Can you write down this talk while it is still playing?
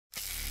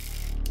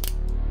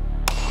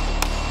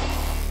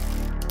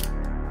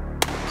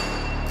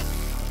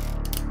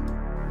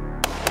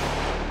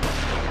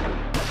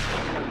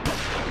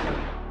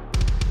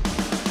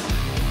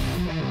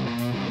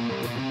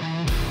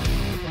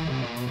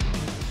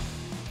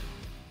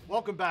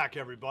Welcome back,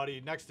 everybody.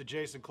 Next to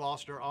Jason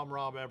Kloster, I'm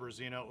Rob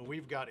Eberzino, and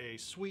we've got a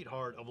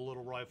sweetheart of a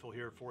little rifle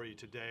here for you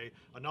today.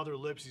 Another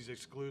Lipsey's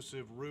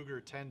exclusive Ruger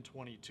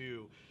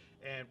 1022.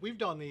 And we've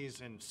done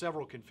these in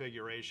several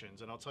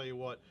configurations, and I'll tell you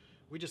what,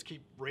 we just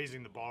keep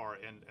raising the bar,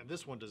 and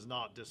this one does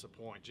not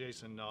disappoint.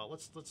 Jason,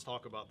 let's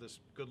talk about this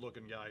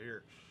good-looking guy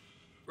here.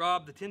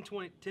 Rob, the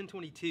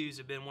 1022s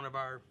have been one of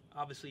our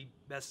obviously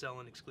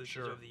best-selling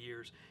exclusives over the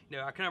years. You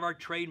know, our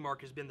trademark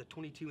has been the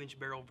 22-inch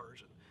barrel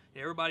version.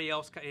 Everybody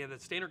else, the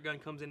standard gun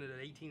comes in at an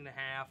 18.5.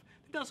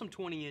 They've done some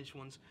 20-inch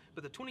ones,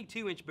 but the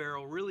 22-inch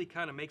barrel really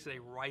kind of makes it a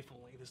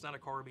rifle length. It's not a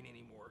carbine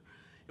anymore.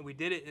 And we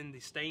did it in the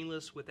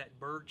stainless with that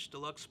Birch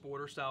Deluxe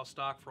Sporter style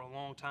stock for a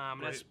long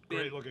time. And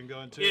Great looking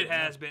gun too. It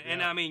has been,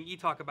 and I mean, you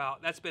talk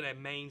about that's been a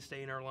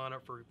mainstay in our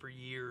lineup for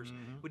years.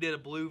 We did a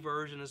blue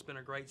version that's been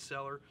a great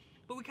seller,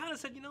 but we kind of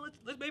said, you know,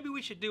 maybe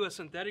we should do a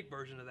synthetic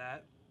version of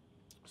that.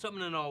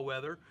 Something in all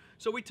weather.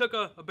 So we took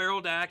a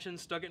barrel to action,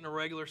 stuck it in a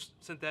regular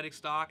synthetic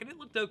stock, and it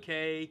looked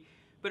okay,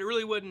 but it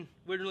really wouldn't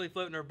really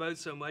floating our boat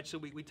so much. So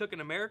we took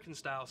an American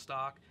style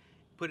stock,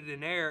 put it in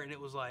there, and it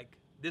was like,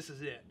 this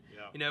is it.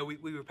 Yeah. You know, we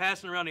were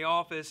passing around the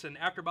office, and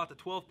after about the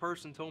 12th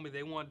person told me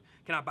they wanted,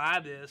 can I buy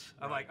this?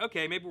 I'm like,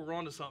 okay, maybe we're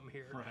onto something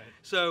here. Right.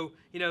 So,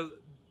 you know,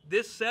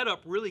 this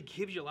setup really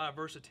gives you a lot of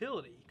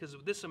versatility, because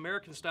with this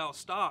American style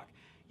stock,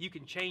 you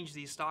can change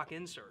these stock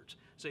inserts.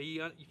 So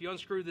if you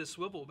unscrew this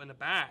swivel in the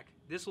back,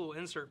 this little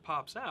insert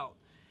pops out.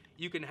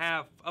 You can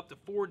have up to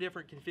 4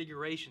 different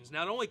configurations.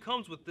 Now it only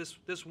comes with this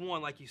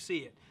one like you see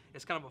it.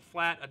 It's kind of a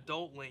flat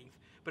adult length,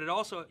 but it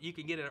also you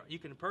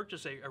can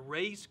purchase a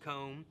raised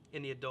comb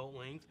in the adult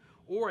length,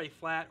 or a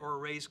flat or a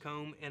raised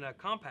comb in a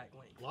compact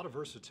length. A lot of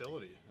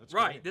versatility. That's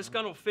right. Great. This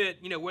gun will fit.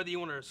 You know, whether you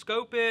want to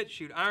scope it,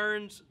 shoot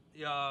irons.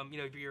 You know,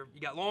 if you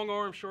got long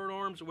arms, short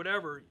arms, or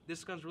whatever,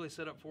 this gun's really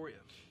set up for you.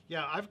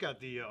 Yeah, I've got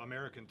the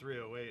American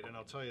 308, and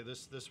I'll tell you,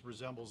 this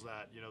resembles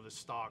that. You know, this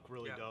stock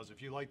really does.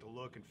 If you like the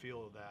look and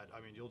feel of that,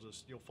 I mean,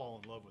 you'll fall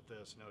in love with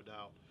this, no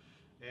doubt.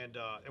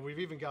 And we've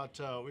even got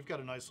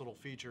a nice little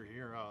feature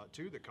here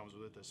too that comes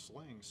with it, this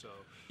sling. So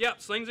yeah,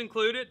 slings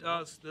included.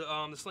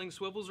 The sling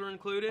swivels are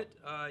included.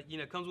 You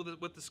know, it comes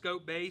with the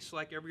scope base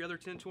like every other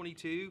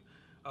 1022. You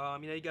know,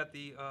 you got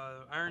the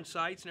iron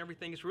sights and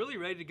everything. It's really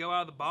ready to go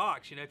out of the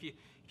box. You know, if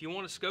you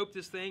want to scope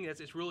this thing,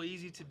 it's really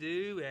easy to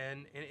do,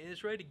 and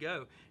it's ready to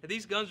go. And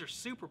these guns are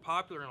super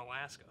popular in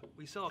Alaska.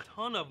 We sell a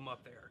ton of them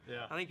up there.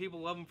 Yeah. I think people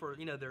love them for,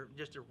 you know, they're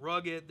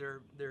rugged.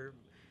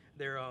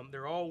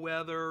 They're all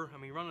weather. I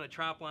mean, running a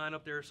trap line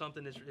up there or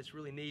something is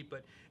really neat.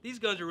 But these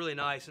guns are really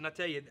nice, and I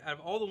tell you, out of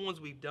all the ones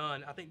we've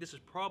done, I think this is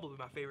probably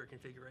my favorite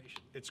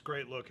configuration. It's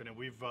great looking, and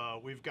we've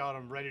got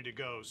them ready to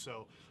go.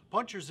 So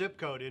punch your zip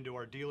code into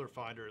our dealer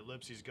finder at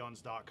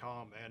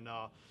LIPSEY'sGuns.com and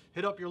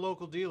hit up your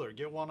local dealer.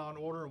 Get one on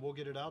order, and we'll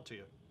get it out to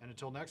you. And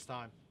until next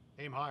time,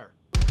 aim higher.